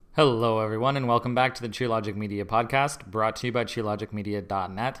Hello, everyone, and welcome back to the Cheerlogic Media podcast, brought to you by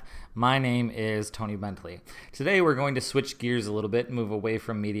cheerlogicmedia.net. My name is Tony Bentley. Today, we're going to switch gears a little bit, move away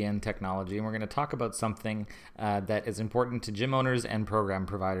from media and technology, and we're going to talk about something that is important to gym owners and program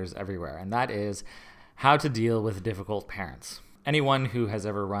providers everywhere, and that is how to deal with difficult parents. Anyone who has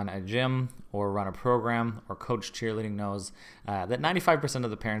ever run a gym or run a program or coached cheerleading knows that 95%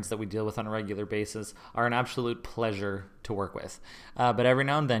 of the parents that we deal with on a regular basis are an absolute pleasure to work with. But every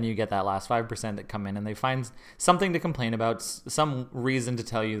now and then you get that last 5% that come in and they find something to complain about, some reason to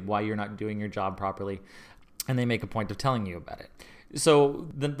tell you why you're not doing your job properly, and they make a point of telling you about it. So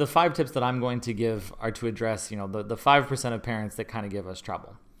the 5 tips that I'm going to give are to address, the 5% of parents that kind of give us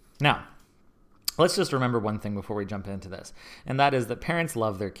trouble. Now, let's just remember one thing before we jump into this, and that is that parents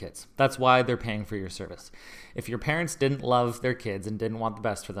love their kids. That's why they're paying for your service. If your parents didn't love their kids and didn't want the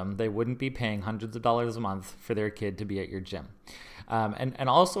best for them, they wouldn't be paying hundreds of dollars a month for their kid to be at your gym. And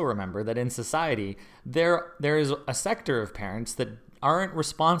also remember that in society, there is a sector of parents that aren't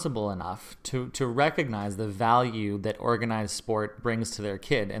responsible enough to recognize the value that organized sport brings to their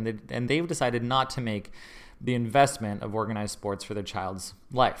kid, and they've decided not to make the investment of organized sports for their child's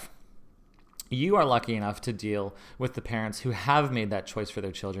life. You are lucky enough to deal with the parents who have made that choice for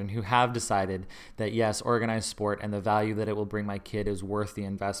their children, who have decided that, yes, organized sport and the value that it will bring my kid is worth the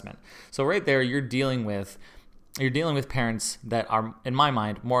investment. So right there, you're dealing with parents that are, in my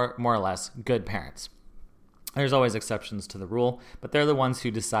mind, more or less good parents. There's always exceptions to the rule, but they're the ones who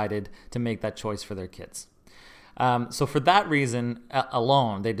decided to make that choice for their kids. So for that reason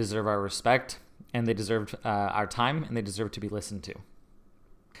alone, they deserve our respect, and they deserve our time, and they deserve to be listened to.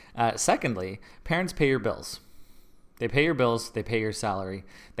 Secondly, parents pay your bills. They pay your bills, they pay your salary.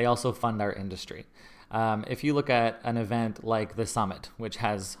 They also fund our industry. If you look at an event like the Summit, which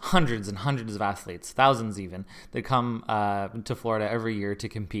has hundreds and hundreds of athletes, thousands even, that come to Florida every year to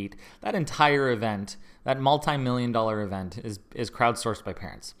compete, that entire event, that multi-million-dollar event is crowdsourced by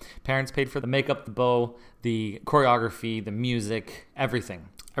parents. Parents paid for the makeup, the bow, the choreography, the music, everything.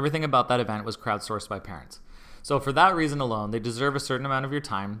 Everything about that event was crowdsourced by parents. So for that reason alone, they deserve a certain amount of your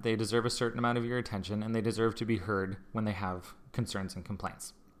time, they deserve a certain amount of your attention, and they deserve to be heard when they have concerns and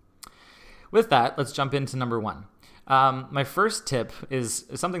complaints. With that, let's jump into number 1. My first tip is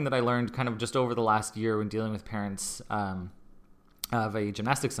something that I learned kind of just over the last year when dealing with parents of a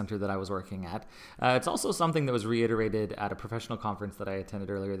gymnastics center that I was working at. It's also something that was reiterated at a professional conference that I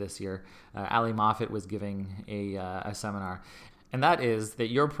attended earlier this year. Ali Moffat was giving a seminar, and that is that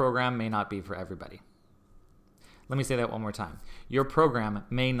your program may not be for everybody. Let me say that one more time. Your program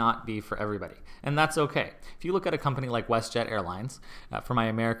may not be for everybody, and that's okay. If you look at a company like WestJet Airlines, for my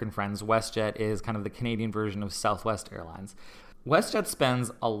American friends, WestJet is kind of the Canadian version of Southwest Airlines. WestJet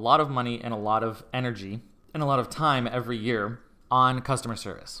spends a lot of money and a lot of energy and a lot of time every year on customer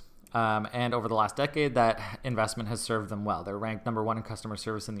service. And over the last decade, that investment has served them well. They're ranked number 1 in customer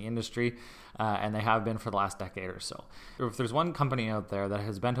service in the industry, and they have been for the last decade or so. If there's one company out there that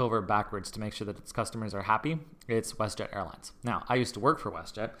has bent over backwards to make sure that its customers are happy, it's WestJet Airlines. Now, I used to work for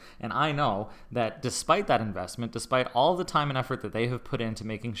WestJet, and I know that despite that investment, despite all the time and effort that they have put into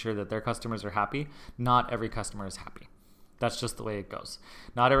making sure that their customers are happy, not every customer is happy. That's just the way it goes.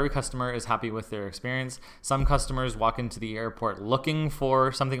 Not every customer is happy with their experience. Some customers walk into the airport looking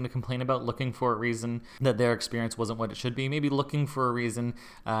for something to complain about, looking for a reason that their experience wasn't what it should be, maybe looking for a reason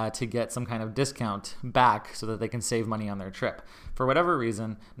to get some kind of discount back so that they can save money on their trip. For whatever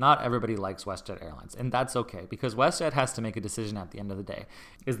reason, not everybody likes WestJet Airlines, and that's okay because WestJet has to make a decision at the end of the day.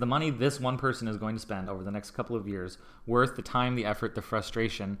 Is the money this one person is going to spend over the next couple of years worth the time, the effort, the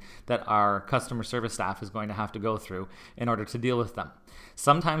frustration that our customer service staff is going to have to go through in order to deal with them?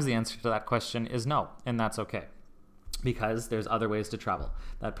 Sometimes the answer to that question is no, and that's okay, because there's other ways to travel.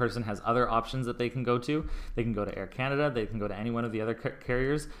 That person has other options that they can go to. They can go to Air Canada, they can go to any one of the other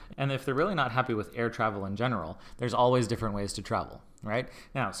carriers, and if they're really not happy with air travel in general, there's always different ways to travel, right?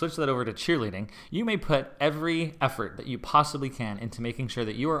 Now, switch that over to cheerleading. You may put every effort that you possibly can into making sure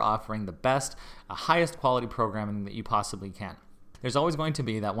that you are offering the best, highest quality programming that you possibly can. There's always going to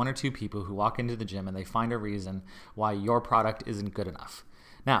be that 1 or 2 people who walk into the gym and they find a reason why your product isn't good enough.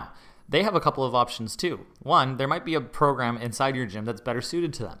 Now, they have a couple of options too. One, there might be a program inside your gym that's better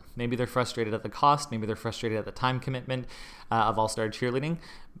suited to them. Maybe they're frustrated at the cost. Maybe they're frustrated at the time commitment of All-Star Cheerleading.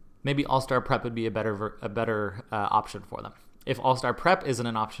 Maybe All-Star Prep would be a better option for them. If All-Star Prep isn't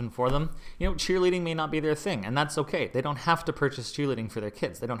an option for them, cheerleading may not be their thing, and that's okay. They don't have to purchase cheerleading for their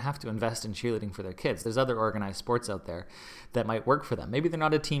kids. They don't have to invest in cheerleading for their kids. There's other organized sports out there that might work for them. Maybe they're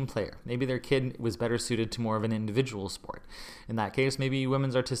not a team player. Maybe their kid was better suited to more of an individual sport. In that case, maybe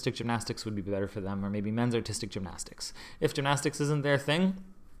women's artistic gymnastics would be better for them, or maybe men's artistic gymnastics. If gymnastics isn't their thing,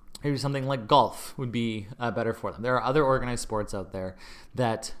 Maybe something like golf would be better for them. There are other organized sports out there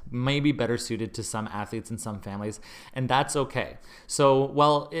that may be better suited to some athletes and some families, and that's okay. So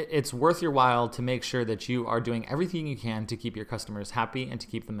while it's worth your while to make sure that you are doing everything you can to keep your customers happy and to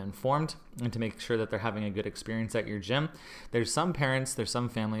keep them informed and to make sure that they're having a good experience at your gym, there's some parents, there's some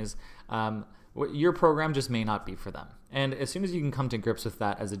families, your program just may not be for them. And as soon as you can come to grips with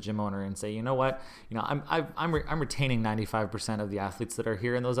that as a gym owner and say, you know what, I'm retaining 95% of the athletes that are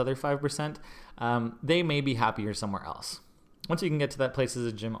here, and those other 5%, they may be happier somewhere else. Once you can get to that place as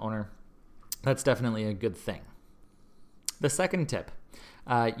a gym owner, that's definitely a good thing. The second tip,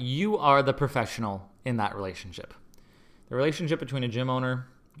 you are the professional in that relationship. The relationship between a gym owner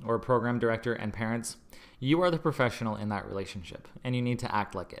or a program director and parents, you are the professional in that relationship, and you need to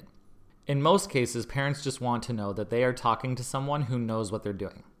act like it. In most cases, parents just want to know that they are talking to someone who knows what they're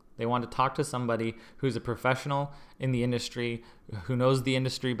doing. They want to talk to somebody who's a professional in the industry, who knows the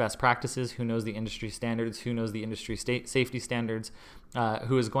industry best practices, who knows the industry standards, who knows the industry safety standards,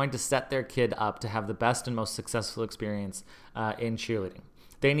 who is going to set their kid up to have the best and most successful experience in cheerleading.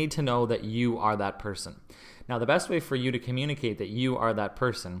 They need to know that you are that person. Now, the best way for you to communicate that you are that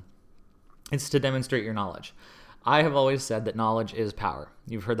person is to demonstrate your knowledge. I have always said that knowledge is power.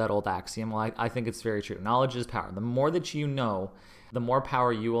 You've heard that old axiom. Well, I think it's very true. Knowledge is power. The more that you know, the more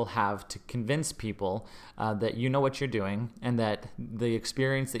power you will have to convince people that you know what you're doing and that the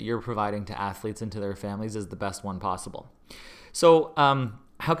experience that you're providing to athletes and to their families is the best one possible. So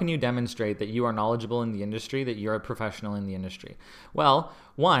how can you demonstrate that you are knowledgeable in the industry, that you're a professional in the industry? Well,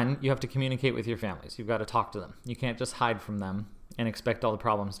 one, you have to communicate with your families. You've got to talk to them. You can't just hide from them and expect all the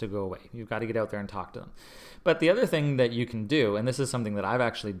problems to go away. You've got to get out there and talk to them. But the other thing that you can do, and this is something that I've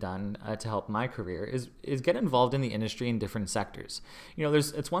actually done to help my career, is get involved in the industry in different sectors.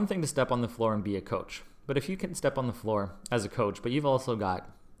 It's one thing to step on the floor and be a coach, but if you can step on the floor as a coach, but you've also got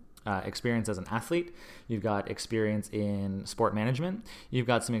experience as an athlete, you've got experience in sport management, you've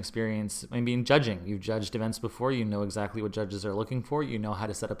got some experience maybe in judging. You've judged events before, you know exactly what judges are looking for, you know how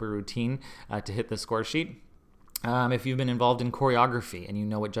to set up a routine to hit the score sheet. If you've been involved in choreography and you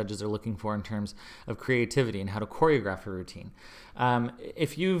know what judges are looking for in terms of creativity and how to choreograph a routine.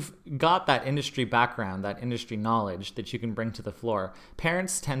 If you've got that industry background, that industry knowledge that you can bring to the floor,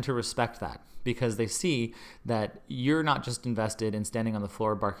 parents tend to respect that because they see that you're not just invested in standing on the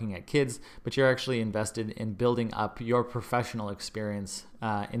floor barking at kids, but you're actually invested in building up your professional experience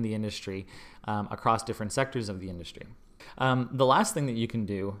in the industry across different sectors of the industry. The last thing that you can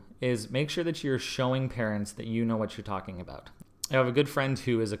do is make sure that you're showing parents that you know what you're talking about. I have a good friend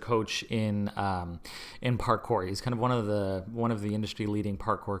who is a coach in parkour. He's kind of one of the industry leading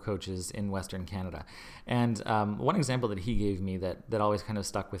parkour coaches in Western Canada. And one example that he gave me that always kind of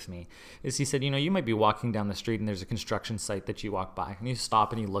stuck with me is he said, you might be walking down the street and there's a construction site that you walk by and you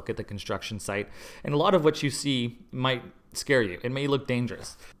stop and you look at the construction site, and a lot of what you see might scare you. It may look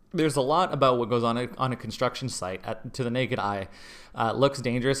dangerous. There's a lot about what goes on a construction site to the naked eye. It looks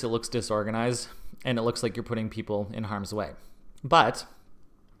dangerous, it looks disorganized, and it looks like you're putting people in harm's way. But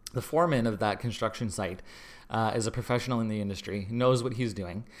the foreman of that construction site is a professional in the industry, knows what he's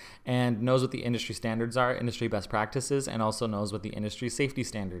doing, and knows what the industry standards are, industry best practices, and also knows what the industry safety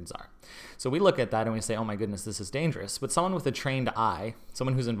standards are. So we look at that and we say, oh my goodness, this is dangerous. But someone with a trained eye,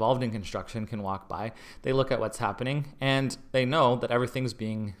 someone who's involved in construction can walk by, they look at what's happening, and they know that everything's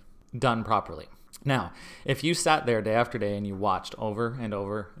being done properly. Now, if you sat there day after day and you watched over and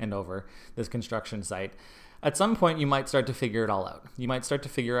over and over this construction site, at some point you might start to figure it all out. You might start to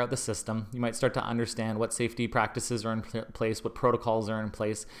figure out the system. You might start to understand what safety practices are in place, what protocols are in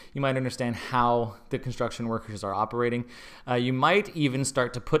place. You might understand how the construction workers are operating. You might even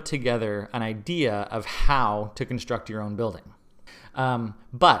start to put together an idea of how to construct your own building.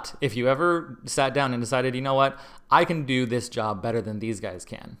 But if you ever sat down and decided, you know what, I can do this job better than these guys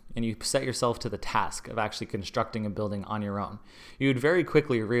can, and you set yourself to the task of actually constructing a building on your own, you would very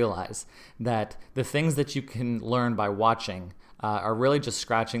quickly realize that the things that you can learn by watching are really just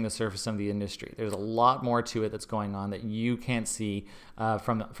scratching the surface of the industry. There's a lot more to it that's going on that you can't see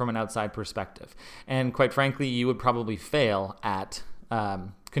from an outside perspective. And quite frankly, you would probably fail at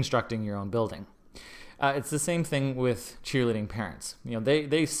constructing your own building. It's the same thing with cheerleading parents.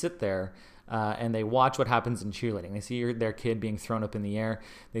 They sit there and they watch what happens in cheerleading. They see their kid being thrown up in the air.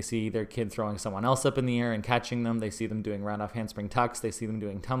 They see their kid throwing someone else up in the air and catching them. They see them doing round-off handspring tucks. They see them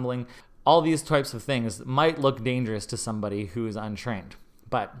doing tumbling. All these types of things might look dangerous to somebody who is untrained.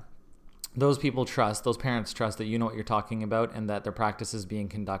 But those parents trust that you know what you're talking about and that their practice is being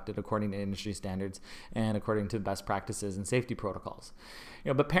conducted according to industry standards and according to best practices and safety protocols.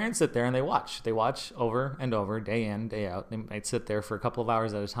 But parents sit there and they watch over and over, day in, day out. They might sit there for a couple of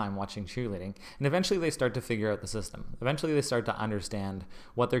hours at a time watching cheerleading, and eventually they start to figure out the system. Eventually they start to understand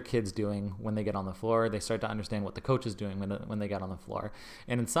what their kid's doing when they get on the floor. They start to understand what the coach is doing when they get on the floor.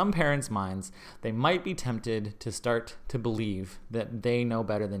 And in some parents' minds, they might be tempted to start to believe that they know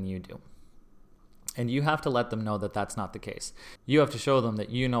better than you do. And you have to let them know that that's not the case. You have to show them that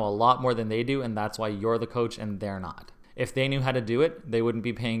you know a lot more than they do, and that's why you're the coach and they're not. If they knew how to do it, they wouldn't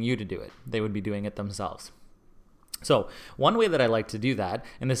be paying you to do it. They would be doing it themselves. So one way that I like to do that,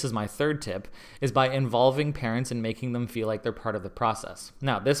 and this is my third tip, is by involving parents and making them feel like they're part of the process.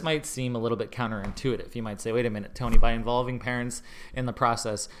 Now, this might seem a little bit counterintuitive. You might say, wait a minute, Tony, by involving parents in the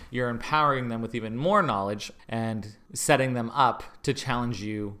process, you're empowering them with even more knowledge and setting them up to challenge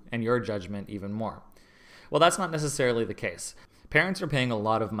you and your judgment even more. Well, that's not necessarily the case. Parents are paying a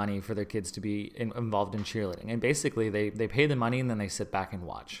lot of money for their kids to be involved in cheerleading. And basically, they pay the money and then they sit back and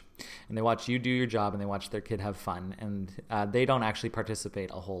watch. And they watch you do your job and they watch their kid have fun. And they don't actually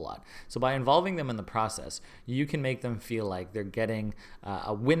participate a whole lot. So by involving them in the process, you can make them feel like they're getting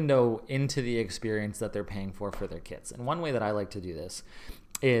a window into the experience that they're paying for their kids. And one way that I like to do this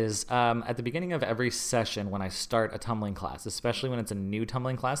is at the beginning of every session when I start a tumbling class, especially when it's a new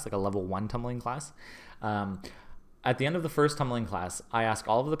tumbling class, like a level 1 tumbling class, at the end of the first tumbling class, I ask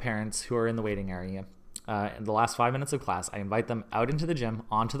all of the parents who are in the waiting area, in the last 5 minutes of class, I invite them out into the gym,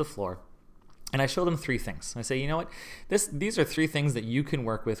 onto the floor, and I show them 3 things. I say, you know what? These are 3 things that you can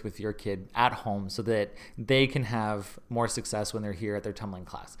work with your kid at home so that they can have more success when they're here at their tumbling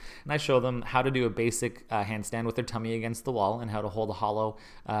class. And I show them how to do a basic handstand with their tummy against the wall and how to hold a hollow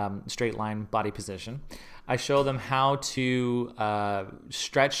straight line body position. I show them how to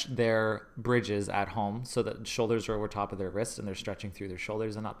stretch their bridges at home so that shoulders are over top of their wrists and they're stretching through their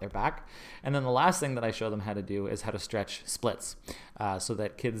shoulders and not their back. And then the last thing that I show them how to do is how to stretch splits so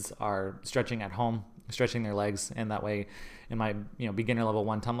that kids are stretching at home, stretching their legs. And that way, in my beginner level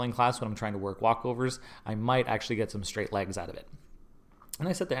 1 tumbling class, when I'm trying to work walkovers, I might actually get some straight legs out of it. And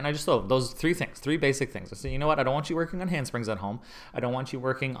I sit there and I just throw those 3 things, 3 basic things. I say, you know what? I don't want you working on handsprings at home. I don't want you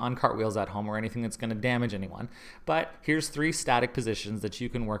working on cartwheels at home or anything that's going to damage anyone. But here's 3 static positions that you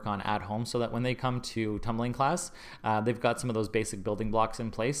can work on at home so that when they come to tumbling class, they've got some of those basic building blocks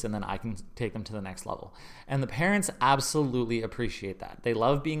in place, and then I can take them to the next level. And the parents absolutely appreciate that. They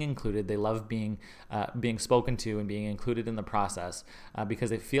love being included. They love being spoken to and being included in the process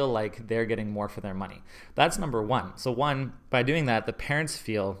because they feel like they're getting more for their money. That's number 1. So by doing that, the parents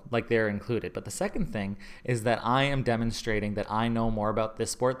feel like they're included. But the second thing is that I am demonstrating that I know more about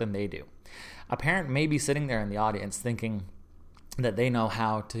this sport than they do. A parent may be sitting there in the audience thinking that they know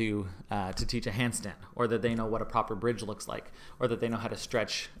how to teach a handstand, or that they know what a proper bridge looks like, or that they know how to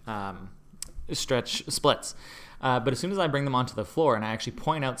stretch splits. But as soon as I bring them onto the floor and I actually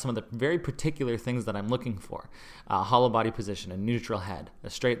point out some of the very particular things that I'm looking for, hollow body position, a neutral head, a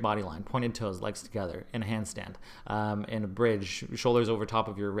straight body line, pointed toes, legs together, in a handstand, in a bridge, shoulders over top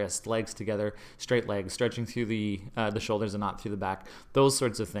of your wrist, legs together, straight legs, stretching through the shoulders and not through the back, those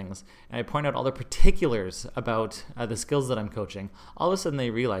sorts of things. And I point out all the particulars about the skills that I'm coaching. All of a sudden they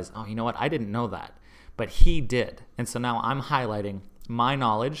realize, oh, you know what? I didn't know that, but he did. And so now I'm highlighting my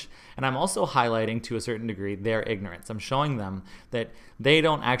knowledge, and I'm also highlighting to a certain degree their ignorance. I'm showing them that they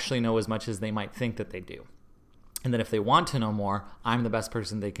don't actually know as much as they might think that they do. And that if they want to know more, I'm the best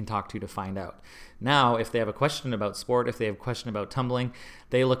person they can talk to find out. Now, if they have a question about sport, if they have a question about tumbling,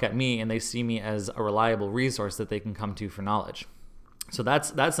 they look at me and they see me as a reliable resource that they can come to for knowledge. So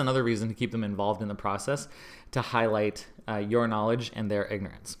that's another reason to keep them involved in the process, to highlight your knowledge and their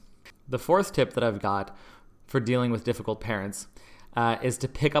ignorance. The 4th tip that I've got for dealing with difficult parents is to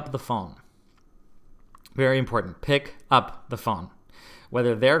pick up the phone. Very important. Pick up the phone.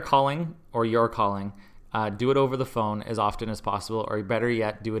 Whether they're calling or you're calling, do it over the phone as often as possible, or better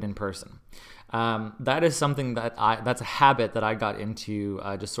yet, do it in person. That is something that's a habit that I got into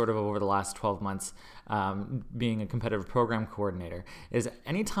just sort of over the last 12 months, being a competitive program coordinator, is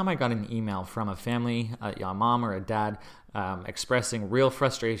anytime I got an email from a family, a mom or a dad, expressing real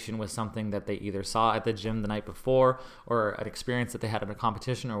frustration with something that they either saw at the gym the night before or an experience that they had at a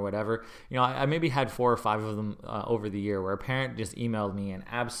competition or whatever. I maybe had 4 or 5 of them over the year where a parent just emailed me and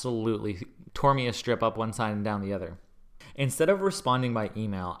absolutely tore me a strip up one side and down the other. Instead of responding by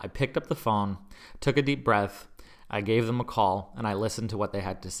email, I picked up the phone, took a deep breath, I gave them a call, and I listened to what they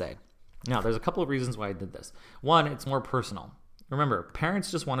had to say. Now, there's a couple of reasons why I did this. One, it's more personal. Remember,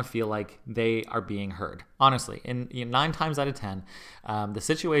 parents just want to feel like they are being heard. Honestly, 9 times out of 10, the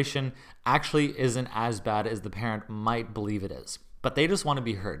situation actually isn't as bad as the parent might believe it is. But they just want to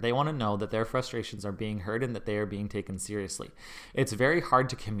be heard. They want to know that their frustrations are being heard and that they are being taken seriously. It's very hard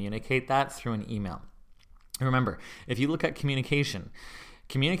to communicate that through an email. Remember, if you look at communication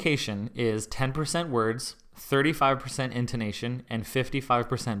is 10% words, 35% intonation, and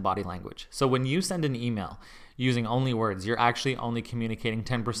 55% body language. So when you send an email using only words, you're actually only communicating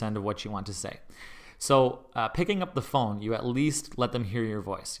 10% of what you want to say. So picking up the phone, you at least let them hear your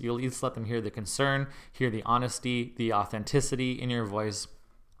voice. You at least let them hear the concern, hear the honesty, the authenticity in your voice,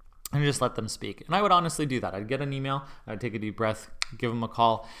 and just let them speak. And I would honestly do that. I'd get an email, I would take a deep breath, give them a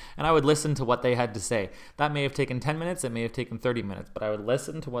call, and I would listen to what they had to say. That may have taken 10 minutes, it may have taken 30 minutes, but I would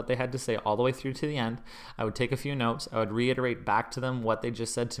listen to what they had to say all the way through to the end. I would take a few notes. I would reiterate back to them what they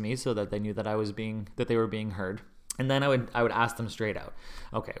just said to me so that they knew that they were being heard. And then I would ask them straight out,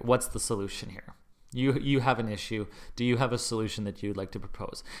 okay, what's the solution here? You have an issue. Do you have a solution that you'd like to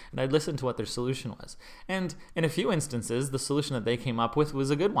propose? And I'd listen to what their solution was. And in a few instances, the solution that they came up with was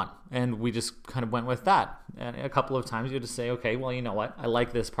a good one. And we just kind of went with that. And a couple of times you just say, okay, well, you know what? I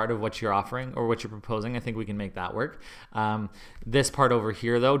like this part of what you're offering or what you're proposing. I think we can make that work. This part over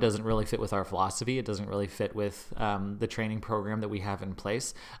here, though, doesn't really fit with our philosophy. It doesn't really fit with the training program that we have in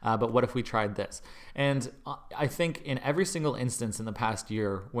place. But what if we tried this? And I think in every single instance in the past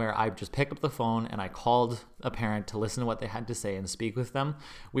year where I just picked up the phone and I called a parent to listen to what they had to say and speak with them,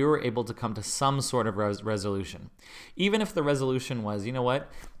 we were able to come to some sort of resolution. Even if the resolution was, you know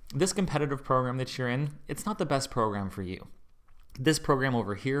what, this competitive program that you're in, it's not the best program for you. This program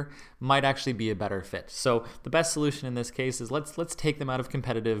over here might actually be a better fit. So the best solution in this case is let's take them out of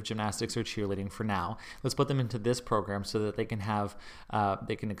competitive gymnastics or cheerleading for now. Let's put them into this program so that they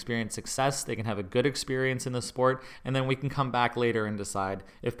can experience success, they can have a good experience in the sport, and then we can come back later and decide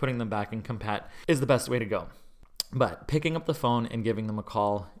if putting them back in compet is the best way to go. But picking up the phone and giving them a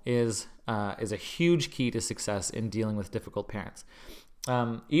call is a huge key to success in dealing with difficult parents.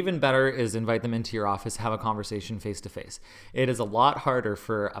 Even better is invite them into your office, have a conversation face to face. It is a lot harder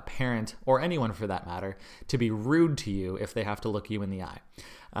for a parent, or anyone for that matter, to be rude to you if they have to look you in the eye.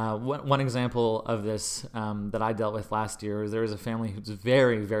 One example of this that I dealt with last year is there was a family who's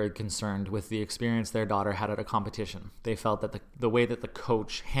very, very concerned with the experience their daughter had at a competition. They felt that the way that the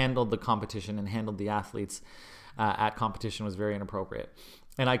coach handled the competition and handled the athletes at competition was very inappropriate.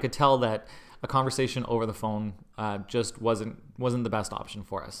 And I could tell that a conversation over the phone just wasn't the best option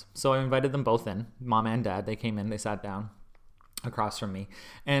for us. So I invited them both in, mom and dad. They came in, they sat down across from me,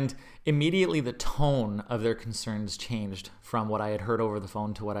 and immediately the tone of their concerns changed from what I had heard over the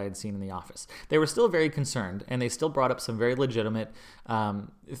phone to what I had seen in the office. They were still very concerned, and they still brought up some very legitimate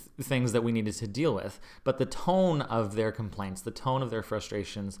things that we needed to deal with, but the tone of their complaints, the tone of their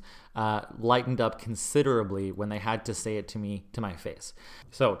frustrations lightened up considerably when they had to say it to me, to my face.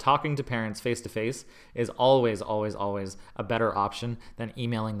 So talking to parents face to face is always, always, always a better option than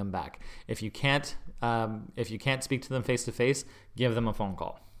emailing them back. If you can't speak to them face to face, give them a phone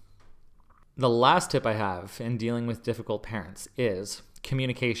call. The last tip I have in dealing with difficult parents is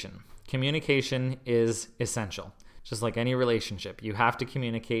communication. Communication is essential. Just like any relationship, you have to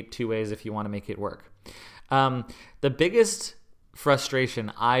communicate 2 ways if you want to make it work. The biggest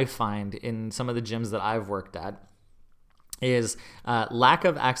frustration I find in some of the gyms that I've worked at is lack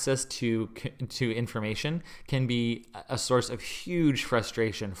of access to information can be a source of huge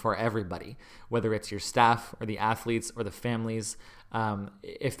frustration for everybody, whether it's your staff or the athletes or the families.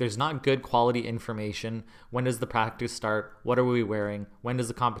 If there's not good quality information, when does the practice start? What are we wearing? When is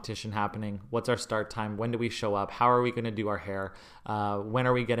the competition happening? What's our start time? When do we show up? How are we going to do our hair? When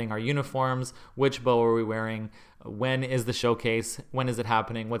are we getting our uniforms? Which bow are we wearing? When is the showcase? When is it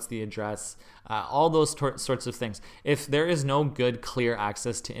happening? What's the address? All those sorts of things. If there is no good, clear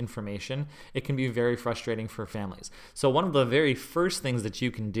access to information, it can be very frustrating for families. So one of the very first things that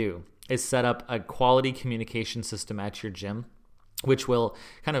you can do is set up a quality communication system at your gym, which will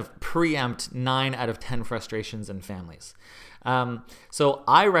kind of preempt 9 out of 10 frustrations in families. So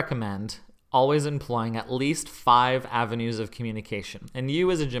I recommend always employing at least 5 avenues of communication. And you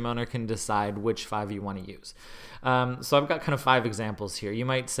as a gym owner can decide which 5 you want to use. So I've got kind of 5 examples here. You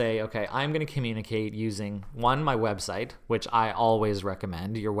might say, okay, I'm going to communicate using 1, my website, which I always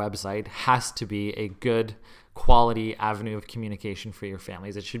recommend. Your website has to be a good quality avenue of communication for your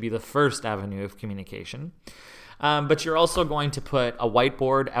families. It should be the first avenue of communication. But you're also going to put a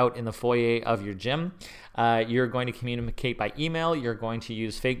whiteboard out in the foyer of your gym. You're going to communicate by email. You're going to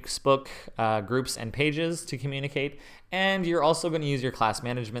use Facebook groups and pages to communicate. And you're also going to use your class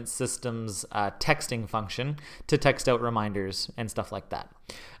management system's texting function to text out reminders and stuff like that.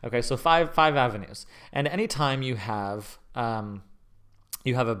 Okay, so five avenues. And anytime you have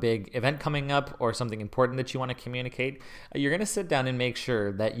a big event coming up or something important that you want to communicate, you're going to sit down and make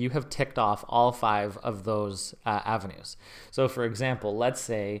sure that you have ticked off all 5 of those avenues. So for example, let's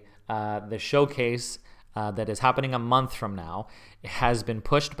say the showcase that is happening a month from now has been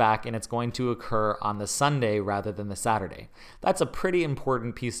pushed back and it's going to occur on the Sunday rather than the Saturday. That's a pretty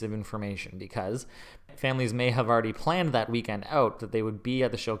important piece of information because families may have already planned that weekend out that they would be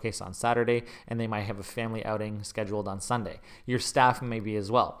at the showcase on Saturday and they might have a family outing scheduled on Sunday. Your staff may be as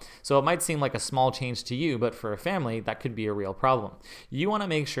well. So it might seem like a small change to you, but for a family, that could be a real problem. You want to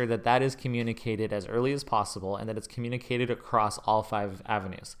make sure that that is communicated as early as possible and that it's communicated across all 5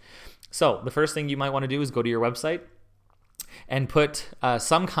 avenues. So the first thing you might want to do is go to your website and put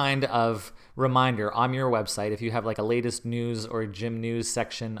some kind of reminder on your website. If you have like a latest news or gym news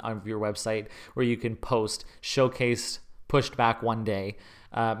section of your website where you can post showcased pushed back one day,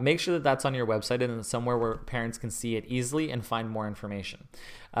 make sure that that's on your website and somewhere where parents can see it easily and find more information.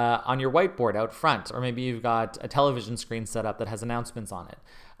 On your whiteboard out front, or maybe you've got a television screen set up that has announcements on it.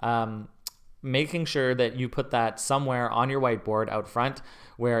 Making sure that you put that somewhere on your whiteboard out front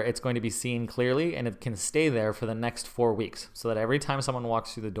where it's going to be seen clearly and it can stay there for the next 4 weeks so that every time someone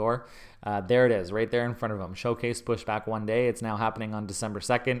walks through the door, there it is, right there in front of them. Showcase push back one day. It's now happening on December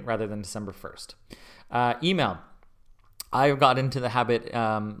 2nd rather than December 1st. Email. I got into the habit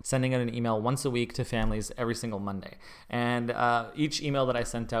sending out an email once a week to families every single Monday. And each email that I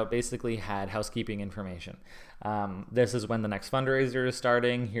sent out basically had housekeeping information. This is when the next fundraiser is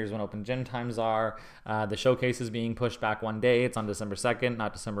starting. Here's when open gym times are. The showcase is being pushed back one day. It's on December 2nd,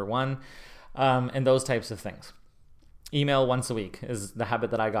 not December 1. And those types of things. Email once a week is the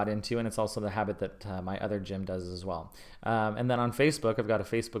habit that I got into, and it's also the habit that my other gym does as well. And then on Facebook, I've got a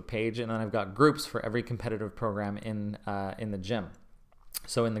Facebook page, and then I've got groups for every competitive program in the gym.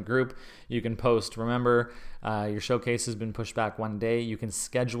 So in the group, you can post, remember, your showcase has been pushed back one day. You can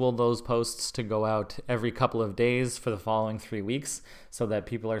schedule those posts to go out every couple of days for the following 3 weeks so that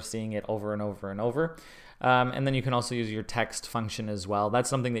people are seeing it over and over and over. And then you can also use your text function as well. That's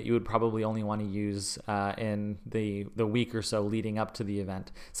something that you would probably only want to use in the week or so leading up to the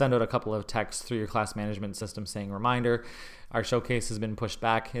event. Send out a couple of texts through your class management system saying, reminder, our showcase has been pushed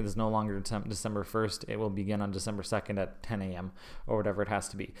back. It is no longer December 1st. It will begin on December 2nd at 10 a.m. or whatever it has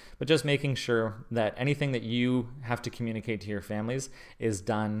to be. But just making sure that anything that you have to communicate to your families is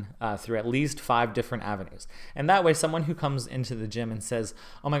done through at least 5 different avenues. And that way, someone who comes into the gym and says,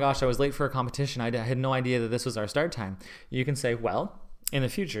 oh my gosh, I was late for a competition. I had no idea that this was our start time. You can say, well, in the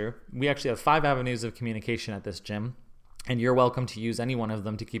future, we actually have 5 avenues of communication at this gym. And you're welcome to use any one of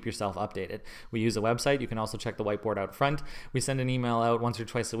them to keep yourself updated. We use a website. You can also check the whiteboard out front. We send an email out once or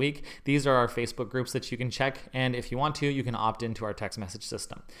twice a week. These are our Facebook groups that you can check. And if you want to, you can opt into our text message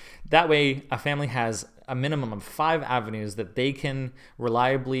system. That way, a family has a minimum of 5 avenues that they can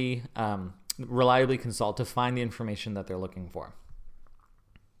reliably consult to find the information that they're looking for.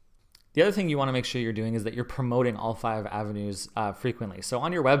 The other thing you want to make sure you're doing is that you're promoting all 5 avenues frequently. So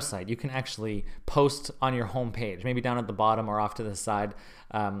on your website, you can actually post on your homepage, maybe down at the bottom or off to the side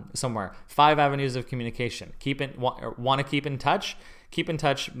somewhere, 5 avenues of communication. Want to keep in touch? Keep in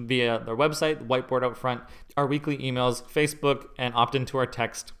touch via their website, the whiteboard out front, our weekly emails, Facebook, and opt into our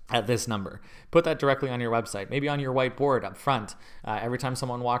text at this number. Put that directly on your website, maybe on your whiteboard up front. Every time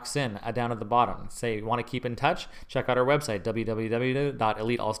someone walks in, down at the bottom, say, want to keep in touch? Check out our website,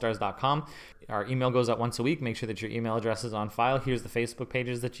 www.eliteallstars.com. Our email goes out once a week. Make sure that your email address is on file. Here's the Facebook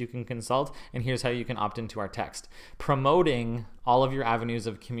pages that you can consult, and here's how you can opt into our text. Promoting all of your avenues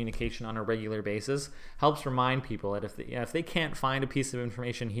of communication on a regular basis helps remind people that if they can't find a piece of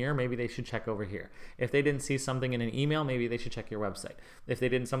information here, maybe they should check over here. If they didn't see something in an email, maybe they should check your website. If they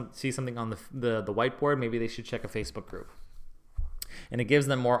didn't see something on the whiteboard, maybe they should check a Facebook group. And it gives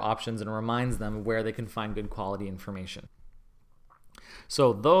them more options and reminds them where they can find good quality information.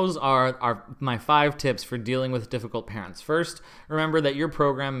 So those are my 5 tips for dealing with difficult parents. First, remember that your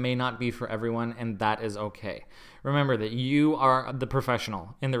program may not be for everyone, and that is okay. Remember that you are the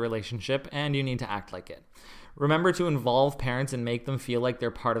professional in the relationship, and you need to act like it. Remember to involve parents and make them feel like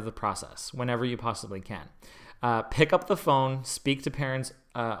they're part of the process whenever you possibly can. Pick up the phone, speak to parents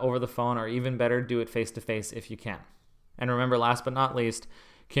over the phone, or even better, do it face-to-face if you can. And remember, last but not least,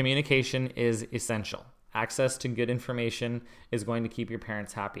 communication is essential. Access to good information is going to keep your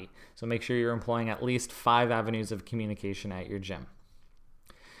parents happy. So make sure you're employing at least 5 avenues of communication at your gym.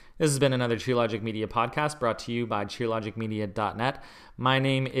 This has been another Cheerlogic Media podcast brought to you by cheerlogicmedia.net. My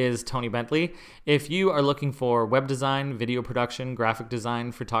name is Tony Bentley. If you are looking for web design, video production, graphic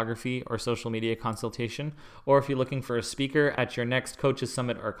design, photography, or social media consultation, or if you're looking for a speaker at your next Coaches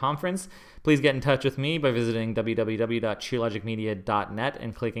Summit or conference, please get in touch with me by visiting www.cheerlogicmedia.net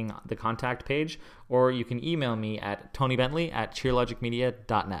and clicking the contact page, or you can email me at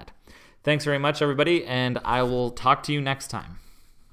tonybentley@cheerlogicmedia.net. Thanks very much, everybody, and I will talk to you next time.